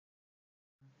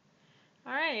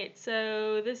All right,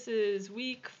 so this is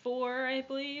week 4, I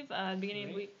believe, beginning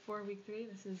of week 4, week 3.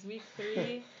 This is week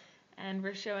 3, and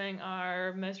we're showing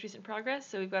our most recent progress.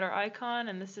 So we've got our icon,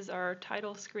 and this is our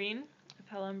title screen of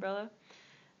Hello Umbrella.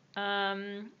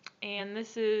 And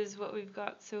this is what we've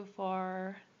got so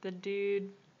far. The dude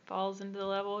falls into the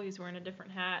level. He's wearing a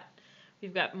different hat.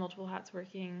 We've got multiple hats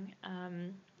working,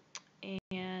 and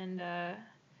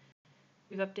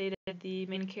we've updated the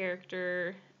main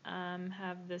character.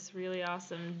 Have this really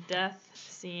awesome death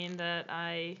scene that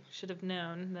I should have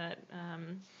known that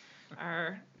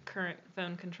our current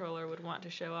phone controller would want to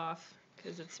show off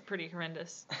because it's pretty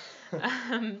horrendous.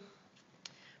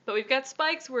 But we've got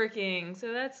spikes working,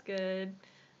 so that's good.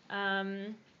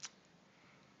 The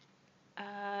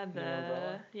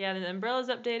umbrella's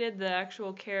updated, the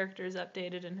actual character's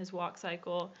updated in his walk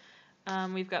cycle.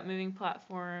 We've got moving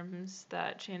platforms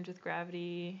that change with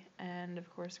gravity, and of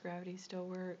course gravity still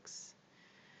works.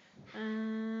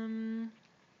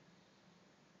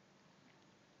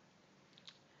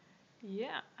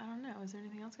 Yeah, I don't know. Is there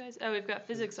anything else, guys? Oh, we've got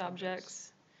physics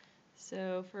objects.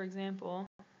 So, for example,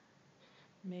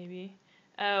 maybe.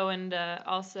 Oh, and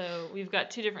also we've got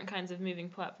 2 different kinds of moving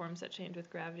platforms that change with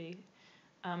gravity.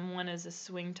 One is a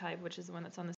swing type, which is the one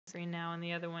that's on the screen now, and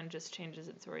the other one just changes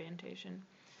its orientation.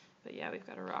 But yeah, we've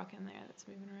got a rock in there that's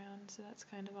moving around, so that's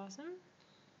kind of awesome.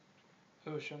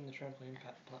 Oh, show them the trampoline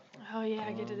platform. Oh yeah,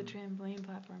 get to the trampoline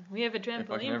platform. We have a trampoline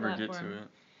platform. If I can ever get to it.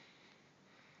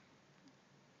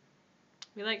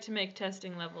 We like to make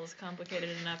testing levels complicated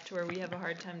enough to where we have a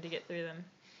hard time to get through them.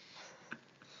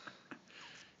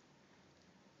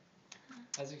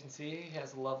 As you can see, he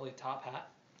has a lovely top hat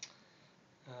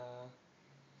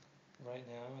right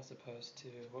now, as opposed to,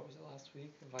 what was it last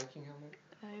week? A Viking helmet?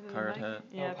 Pirate hat.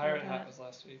 Yeah, pirate hat was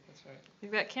last week, that's right.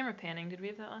 We've got camera panning. Did we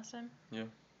have that last time? Yeah.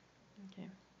 Okay.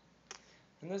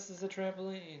 And this is a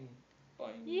trampoline.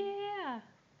 Boing. Yeah!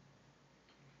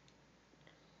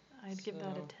 I'd give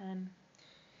that a 10.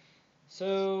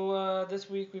 So this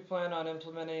week we plan on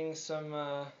implementing some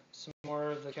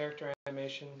more of the character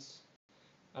animations.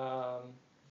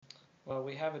 Well,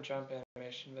 we have a jump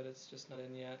animation, but it's just not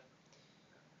in yet.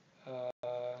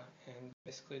 And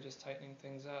basically just tightening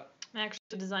things up.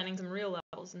 Actually designing some real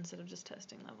levels instead of just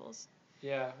testing levels.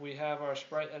 Yeah, we have our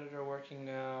sprite editor working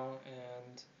now,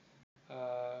 and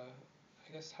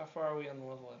I guess, how far are we on the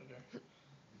level editor?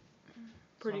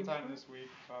 Sometime this week,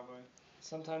 probably.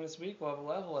 Sometime this week we'll have a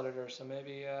level editor, so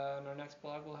maybe in our next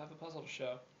blog we'll have a puzzle to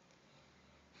show.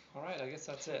 Alright, I guess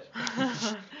that's it.